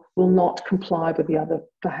people will not comply with the other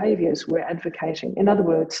behaviours we're advocating. In other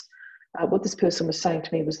words, what this person was saying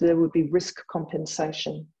to me was there would be risk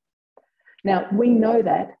compensation. Now, we know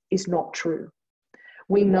that is not true.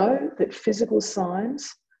 We know that physical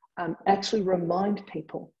signs actually remind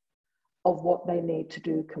people of what they need to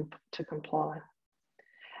do to comply.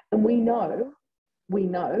 And we know,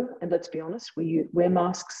 and let's be honest, we wear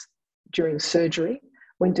masks during surgery,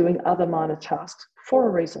 when doing other minor tasks, for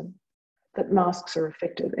a reason, that masks are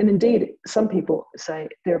effective. And indeed, some people say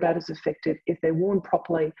they're about as effective if they're worn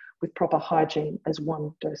properly with proper hygiene as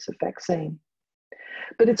one dose of vaccine.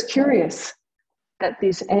 But it's curious that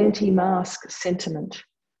this anti-mask sentiment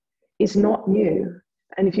is not new.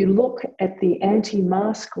 And if you look at the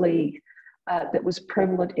anti-mask league that was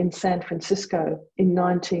prevalent in San Francisco in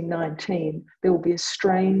 1919, there will be a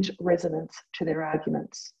strange resonance to their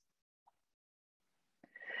arguments.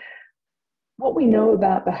 What we know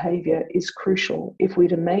about behaviour is crucial if we're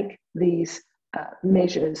to make these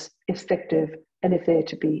measures effective and if they're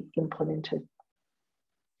to be implemented.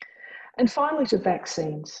 And finally, to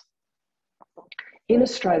vaccines. In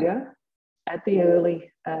Australia, at the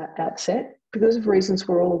early outset, because of reasons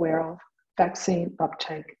we're all aware of, vaccine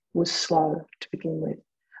uptake was slow to begin with.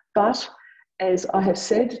 But as I have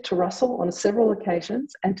said to Russell on several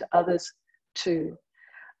occasions and to others too,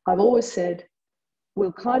 I've always said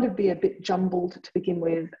we'll kind of be a bit jumbled to begin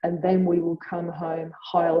with, and then we will come home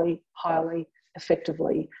highly, highly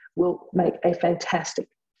effectively. We'll make a fantastic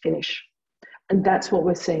finish. And that's what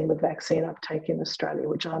we're seeing with vaccine uptake in Australia,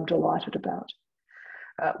 which I'm delighted about.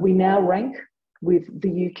 We now rank with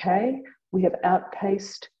the UK. We have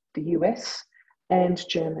outpaced the US and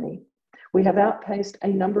Germany. We have outpaced a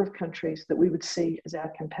number of countries that we would see as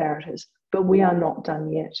our comparators, but we are not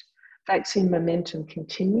done yet. Vaccine momentum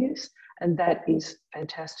continues, and that is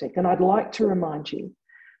fantastic. And I'd like to remind you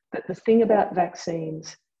that the thing about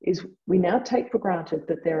vaccines is we now take for granted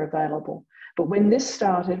that they're available. But when this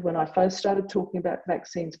started, when I first started talking about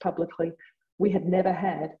vaccines publicly, we had never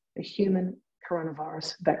had a human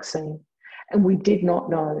coronavirus vaccine, and we did not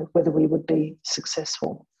know whether we would be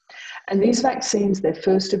successful. And these vaccines, their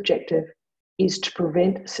first objective is to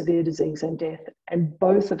prevent severe disease and death. And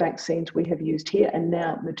both the vaccines we have used here and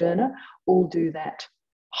now Moderna all do that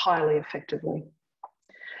highly effectively.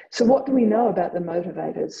 So what do we know about the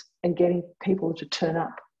motivators and getting people to turn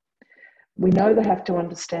up? We know they have to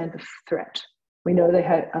understand the threat. We know they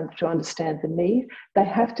have to understand the need. They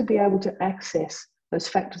have to be able to access those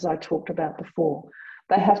factors I talked about before.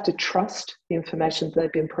 They have to trust the information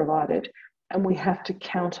they've been provided, and we have to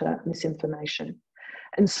counter misinformation.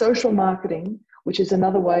 And social marketing, which is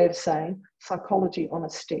another way of saying psychology on a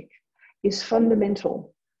stick, is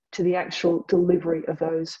fundamental to the actual delivery of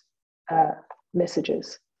those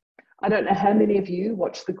messages. I don't know how many of you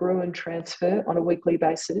watch the Gruen Transfer on a weekly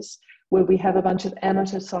basis, where we have a bunch of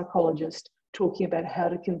amateur psychologists talking about how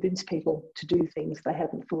to convince people to do things they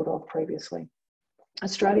hadn't thought of previously.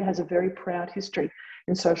 Australia has a very proud history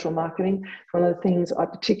in social marketing. One of the things I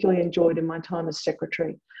particularly enjoyed in my time as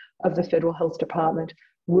Secretary of the Federal Health Department,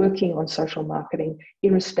 working on social marketing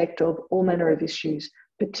in respect of all manner of issues,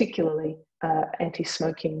 particularly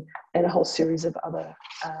anti-smoking and a whole series of other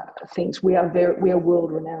things. We are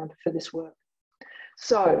world renowned for this work.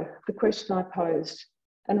 So the question I posed,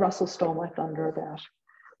 and Russell stole my thunder about,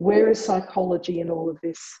 where is psychology in all of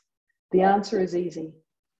this? The answer is easy.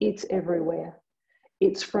 It's everywhere.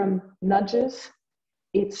 It's from nudges.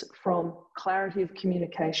 It's from clarity of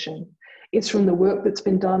communication. It's from the work that's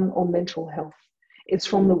been done on mental health. It's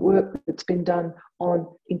from the work that's been done on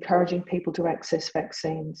encouraging people to access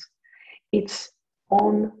vaccines. It's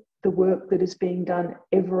on the work that is being done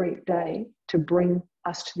every day to bring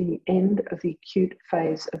us to the end of the acute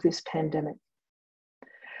phase of this pandemic.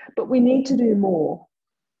 But we need to do more.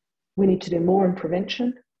 We need to do more in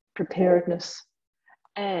prevention, preparedness,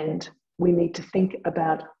 and we need to think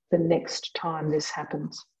about the next time this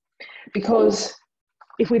happens. Because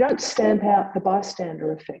if we don't stamp out the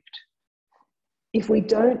bystander effect, if we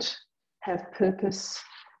don't have purpose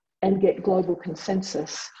and get global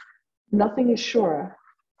consensus, nothing is surer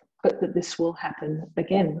but that this will happen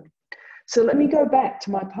again. So let me go back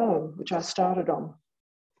to my poem, which I started on.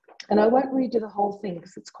 And I won't read you the whole thing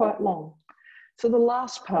because it's quite long. So the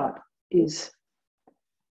last part is,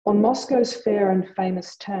 on Moscow's fair and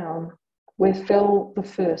famous town, where fell the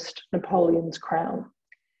first Napoleon's crown,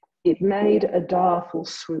 it made a direful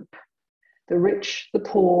swoop. The rich, the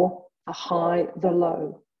poor, the high, the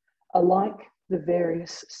low, alike the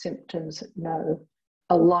various symptoms know,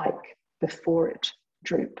 alike before it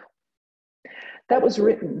droop. That was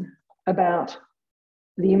written about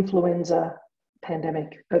the influenza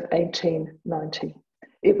pandemic of 1890.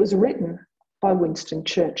 It was written by Winston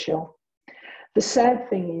Churchill. The sad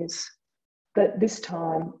thing is that this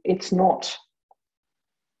time it's not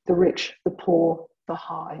the rich, the poor, the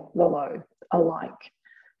high, the low alike.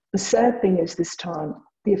 The sad thing is this time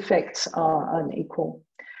the effects are unequal.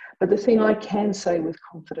 But the thing I can say with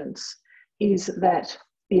confidence is that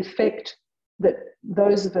the effect that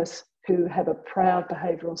those of us who have a proud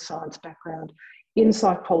behavioural science background in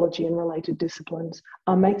psychology and related disciplines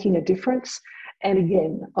are making a difference. And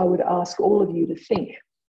again, I would ask all of you to think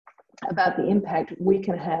about the impact we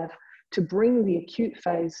can have to bring the acute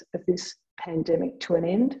phase of this pandemic to an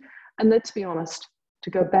end. And let's be honest, to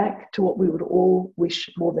go back to what we would all wish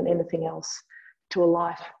more than anything else, to a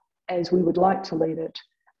life as we would like to lead it,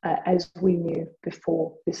 as we knew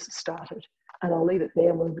before this started. And I'll leave it there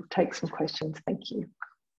and we'll take some questions. Thank you.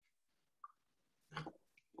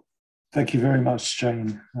 Thank you very much,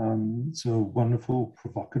 Jane. It's a wonderful,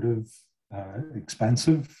 provocative,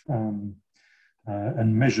 expansive, and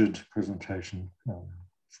measured presentation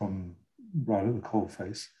from right at the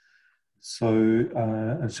coalface. So,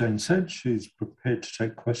 as Jane said, she's prepared to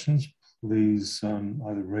take questions. Please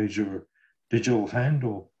either raise your digital hand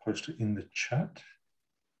or post it in the chat.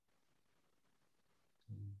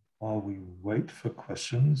 While we wait for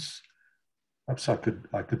questions, perhaps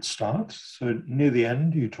I could start. So near the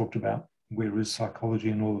end, you talked about where is psychology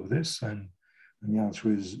in all of this, and the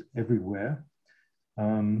answer is everywhere.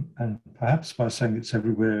 And perhaps by saying it's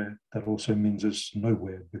everywhere, that also means it's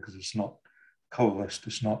nowhere, because it's not coalesced,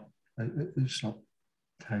 it's not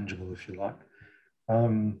tangible, if you like.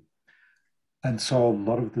 And so a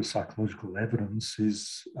lot of the psychological evidence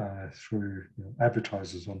is through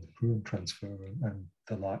advertisers on the Prudent transfer and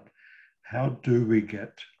the like. How do we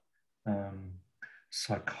get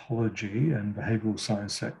psychology and behavioural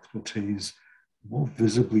science expertise more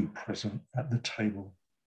visibly present at the table?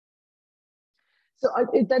 So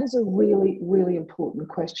that is a really, really important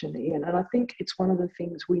question, Ian. And I think it's one of the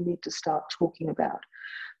things we need to start talking about,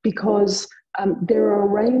 because there are a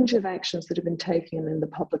range of actions that have been taken in the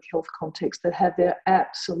public health context that have their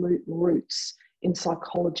absolute roots in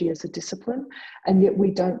psychology as a discipline, and yet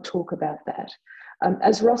we don't talk about that.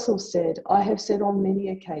 As Russell said, I have said on many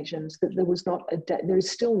occasions that there was not a day, there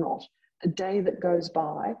is still not a day that goes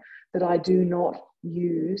by that I do not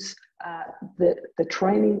use the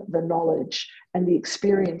training, the knowledge, and the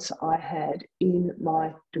experience I had in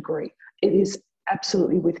my degree. It is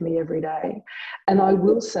absolutely with me every day. And I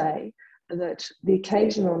will say that the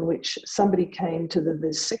occasion on which somebody came to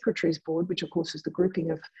the Secretaries Board, which of course is the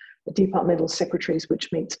grouping of departmental secretaries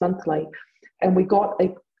which meets monthly, and we got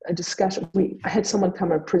a discussion, we had someone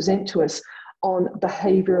come and present to us on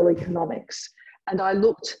behavioural economics. And I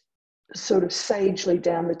looked sort of sagely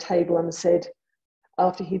down the table and said,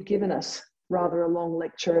 after he'd given us rather a long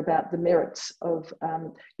lecture about the merits of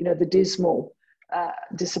the dismal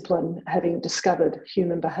discipline having discovered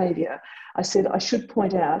human behaviour, I said, I should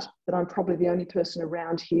point out that I'm probably the only person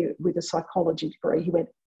around here with a psychology degree. He went,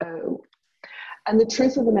 oh. And the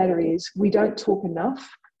truth of the matter is, we don't talk enough,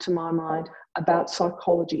 to my mind, about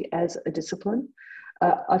psychology as a discipline.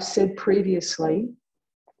 I've said previously,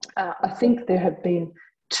 I think there have been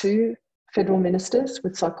 2 federal ministers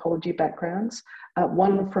with psychology backgrounds,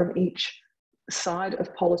 one from each side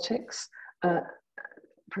of politics,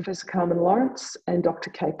 Professor Carmen Lawrence and Dr.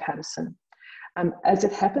 Kay Patterson. As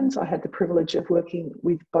it happens, I had the privilege of working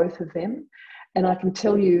with both of them. And I can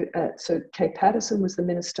tell you, so Kay Patterson was the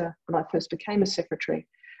minister when I first became a secretary.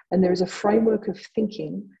 And there is a framework of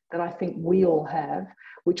thinking that I think we all have,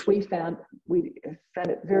 which we found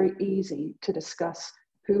it very easy to discuss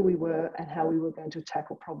who we were and how we were going to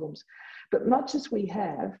tackle problems. But much as we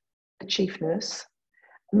have a chief nurse,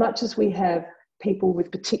 much as we have people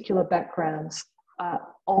with particular backgrounds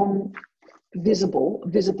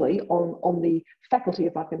visibly on the faculty,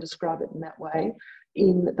 if I can describe it in that way,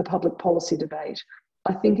 in the public policy debate,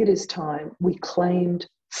 I think it is time we claimed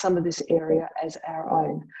some of this area as our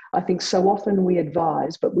own. I think so often we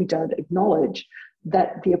advise, but we don't acknowledge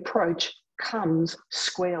that the approach comes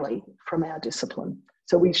squarely from our discipline.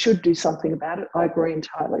 So we should do something about it. I agree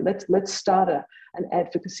entirely. Let's start an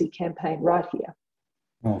advocacy campaign right here.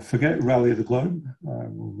 Well, forget Rally the Globe.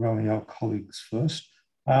 We'll rally our colleagues first.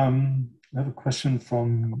 I have a question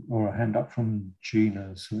or a hand up from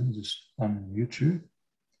Gina. So just unmute you.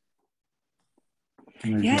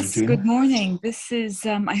 Yes, good morning. This is,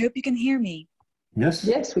 I hope you can hear me. Yes.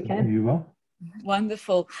 Yes, we can. You well.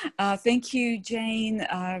 Wonderful. Thank you, Jane.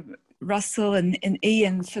 Russell and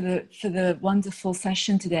Ian for the wonderful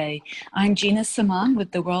session today. I'm Gina Saman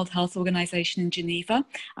with the World Health Organization in Geneva.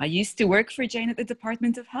 I used to work for Jane at the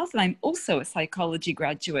Department of Health, and I'm also a psychology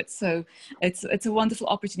graduate. So it's a wonderful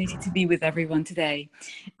opportunity to be with everyone today.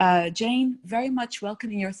 Jane, very much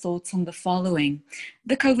welcoming your thoughts on the following.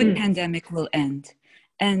 The COVID pandemic will end.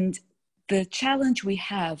 And the challenge we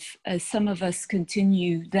have, as some of us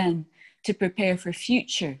continue then to prepare for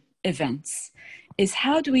future events, is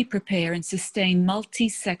how do we prepare and sustain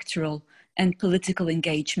multi-sectoral and political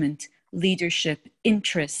engagement, leadership,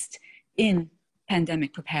 interest in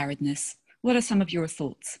pandemic preparedness? What are some of your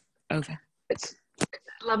thoughts? Over. It's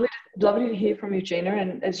lovely to hear from you, Gina.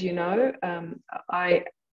 And as you know, I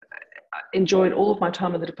enjoyed all of my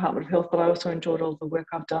time in the Department of Health, but I also enjoyed all the work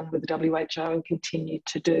I've done with the WHO and continue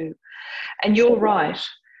to do. And you're right.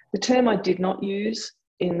 The term I did not use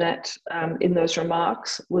in those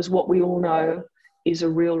remarks was what we all know is a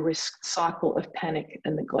real risk cycle of panic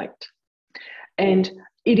and neglect. And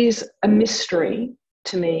it is a mystery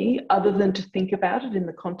to me, other than to think about it in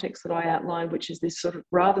the context that I outlined, which is this sort of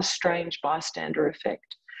rather strange bystander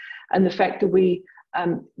effect. And the fact that we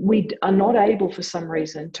are not able, for some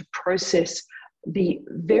reason, to process the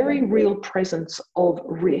very real presence of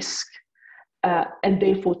risk and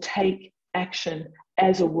therefore take action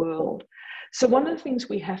as a world. So one of the things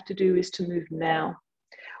we have to do is to move now.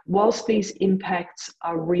 Whilst these impacts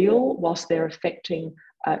are real, whilst they're affecting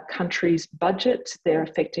countries' budgets, they're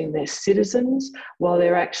affecting their citizens, while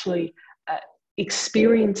they're actually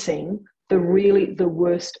experiencing the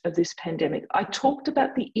worst of this pandemic. I talked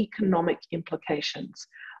about the economic implications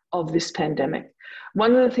of this pandemic.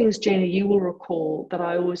 One of the things, Gina, you will recall that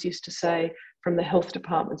I always used to say from the health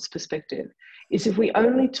department's perspective is if we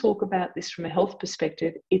only talk about this from a health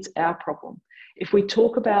perspective, it's our problem. If we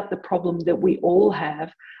talk about the problem that we all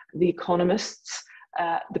have, the economists,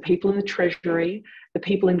 the people in the Treasury, the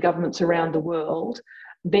people in governments around the world,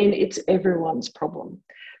 then it's everyone's problem.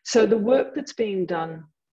 So the work that's being done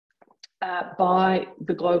by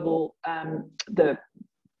the global, the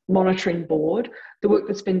monitoring board, the work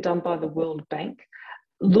that's been done by the World Bank,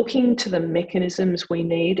 looking to the mechanisms we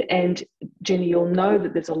need. And Jenny, you'll know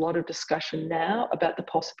that there's a lot of discussion now about the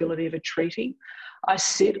possibility of a treaty. I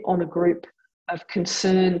sit on a group of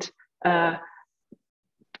concerned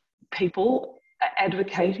people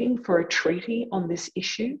advocating for a treaty on this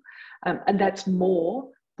issue. And that's more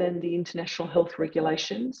than the international health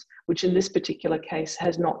regulations, which in this particular case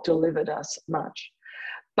has not delivered us much.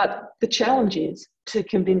 But the challenge is to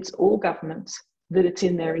convince all governments that it's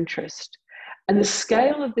in their interest. And the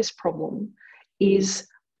scale of this problem is,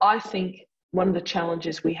 I think, one of the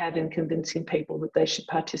challenges we have in convincing people that they should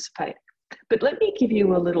participate. But let me give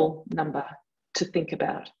you a little number to think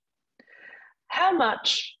about. How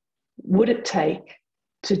much would it take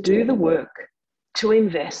to do the work to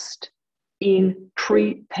invest in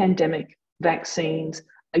pre-pandemic vaccines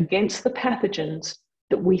against the pathogens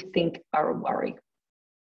that we think are a worry?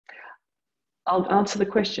 I'll answer the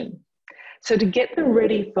question. So to get them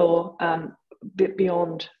ready for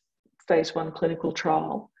beyond phase 1 clinical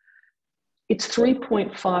trial, it's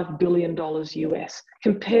 $3.5 billion US.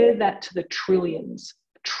 Compare that to the trillions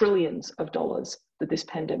of dollars that this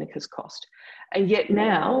pandemic has cost. And yet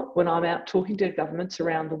now, when I'm out talking to governments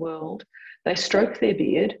around the world, they stroke their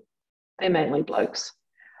beard, they're mainly blokes,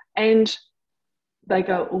 and they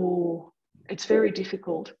go, oh, it's very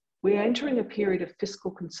difficult. We're entering a period of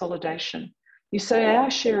fiscal consolidation. You say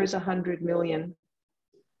our share is 100 million.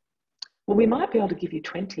 Well, we might be able to give you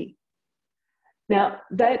 20. Now,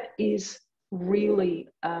 that is really,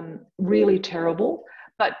 really terrible.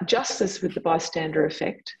 But just as with the bystander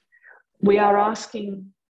effect, we are asking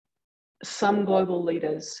some global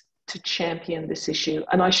leaders to champion this issue.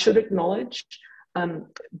 And I should acknowledge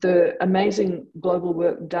the amazing global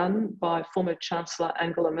work done by former Chancellor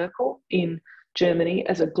Angela Merkel in Germany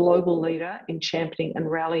as a global leader in championing and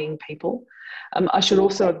rallying people. I should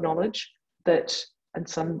also acknowledge that, and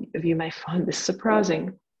some of you may find this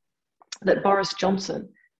surprising, that Boris Johnson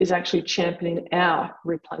is actually championing our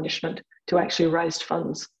replenishment to actually raise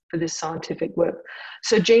funds for this scientific work.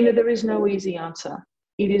 So Gina, there is no easy answer.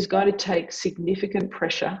 It is going to take significant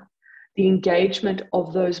pressure, the engagement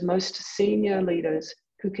of those most senior leaders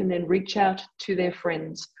who can then reach out to their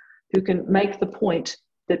friends, who can make the point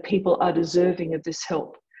that people are deserving of this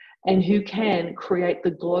help, and who can create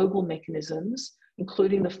the global mechanisms,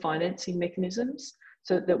 including the financing mechanisms,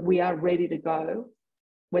 so that we are ready to go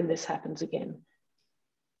when this happens again.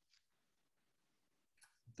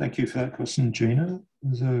 Thank you for that question, Gina.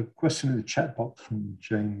 There's a question in the chat box from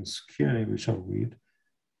James Kearney, which I'll read.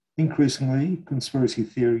 Increasingly, conspiracy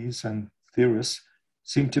theories and theorists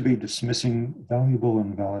seem to be dismissing valuable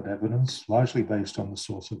and valid evidence, largely based on the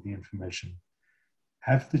source of the information.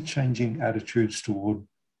 Have the changing attitudes toward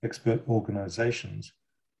expert organisations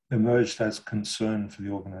emerged as concern for the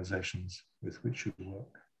organisations with which you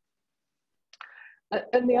work?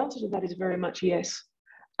 And the answer to that is very much yes.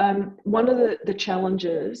 One of the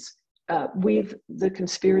challenges with the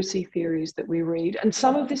conspiracy theories that we read, and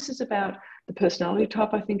some of this is about the personality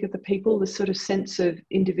type, I think, of the people, the sort of sense of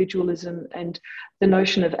individualism and the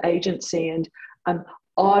notion of agency, and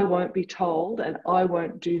I won't be told and I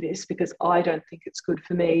won't do this because I don't think it's good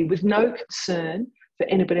for me, with no concern for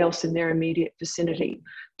anybody else in their immediate vicinity,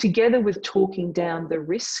 together with talking down the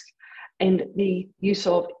risk and the use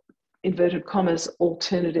of, inverted commas,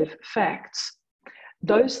 alternative facts.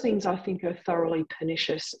 Those things, I think, are thoroughly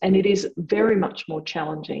pernicious, and it is very much more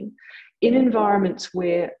challenging in environments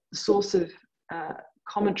where the source of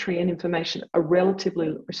commentary and information are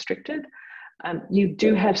relatively restricted. You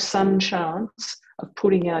do have some chance of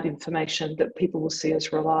putting out information that people will see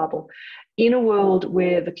as reliable. In a world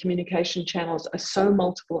where the communication channels are so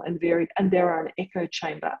multiple and varied, and there are an echo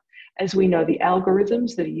chamber, as we know, the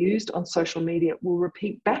algorithms that are used on social media will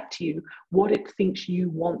repeat back to you what it thinks you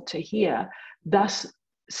want to hear, thus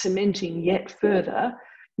cementing yet further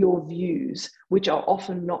your views, which are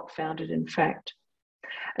often not founded in fact.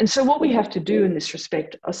 And so what we have to do in this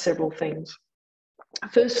respect are several things.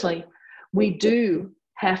 Firstly, we do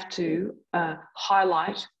have to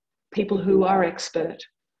highlight people who are expert.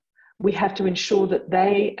 We have to ensure that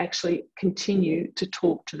they actually continue to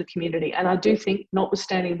talk to the community. And I do think,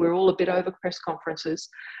 notwithstanding we're all a bit over press conferences,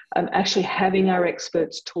 actually having our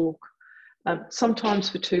experts talk, sometimes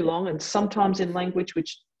for too long and sometimes in language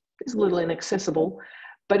which is a little inaccessible,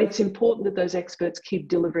 but it's important that those experts keep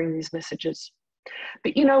delivering these messages.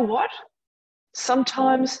 But you know what?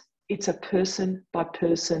 Sometimes it's a person by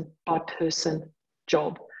person by person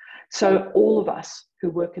job. So all of us who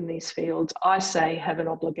work in these fields, I say, have an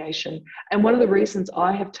obligation. And one of the reasons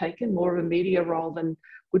I have taken more of a media role than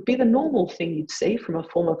would be the normal thing you'd see from a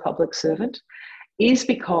former public servant is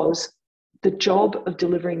because the job of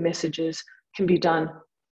delivering messages can be done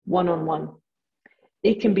one-on-one.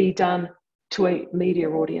 It can be done to a media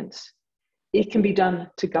audience. It can be done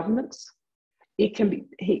to governments. It can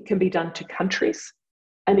be done to countries,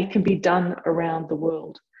 and it can be done around the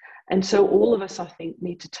world. And so all of us, I think,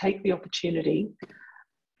 need to take the opportunity,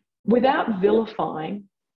 without vilifying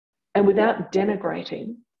and without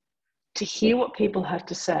denigrating, to hear what people have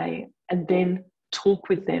to say and then talk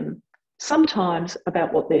with them, sometimes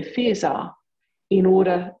about what their fears are, in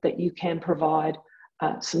order that you can provide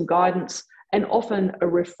some guidance and often a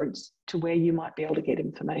reference to where you might be able to get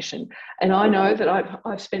information. And I know that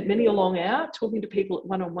I've spent many a long hour talking to people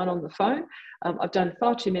one-on-one on the phone. I've done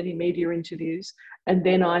far too many media interviews, and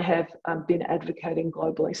then I have been advocating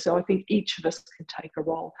globally. So I think each of us can take a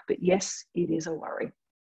role, but yes, it is a worry.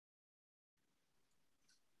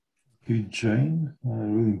 Thank you, Jane. A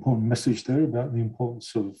really important message there about the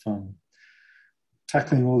importance of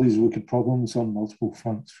tackling all these wicked problems on multiple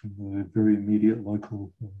fronts, from the very immediate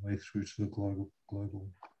local all the way through to the global.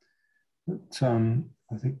 But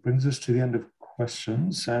I think brings us to the end of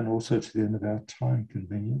questions and also to the end of our time,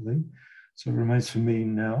 conveniently. So it remains for me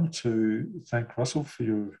now to thank Russell for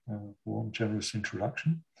your warm, generous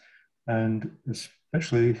introduction, and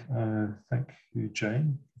especially thank you,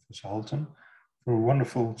 Jane, Professor Halton, for a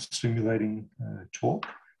wonderful, stimulating talk.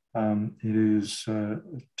 It is a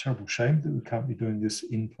terrible shame that we can't be doing this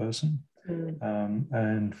in person,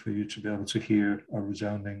 and for you to be able to hear a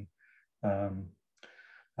resounding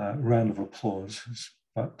round of applause.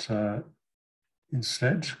 But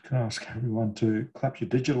instead, can I ask everyone to clap your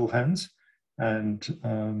digital hands, and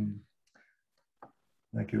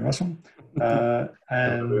thank you, Russell.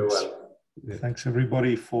 And thanks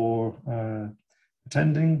everybody for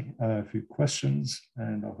attending, a few questions,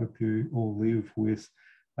 and I hope you all leave with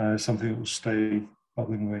something that will stay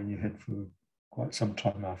bubbling away in your head for quite some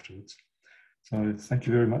time afterwards. So thank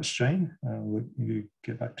you very much, Jane. I'll let you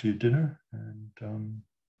get back to your dinner and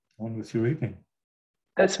on with your evening.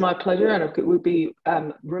 That's my pleasure, and it would be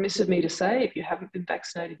remiss of me to say, if you haven't been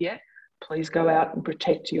vaccinated yet, please go out and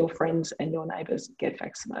protect your friends and your neighbours. Get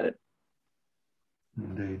vaccinated.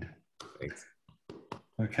 Indeed. Thanks.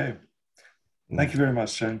 Okay. Thank you very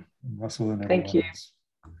much, Jane, Russell, and everyone else.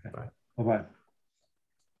 Okay. Bye-bye.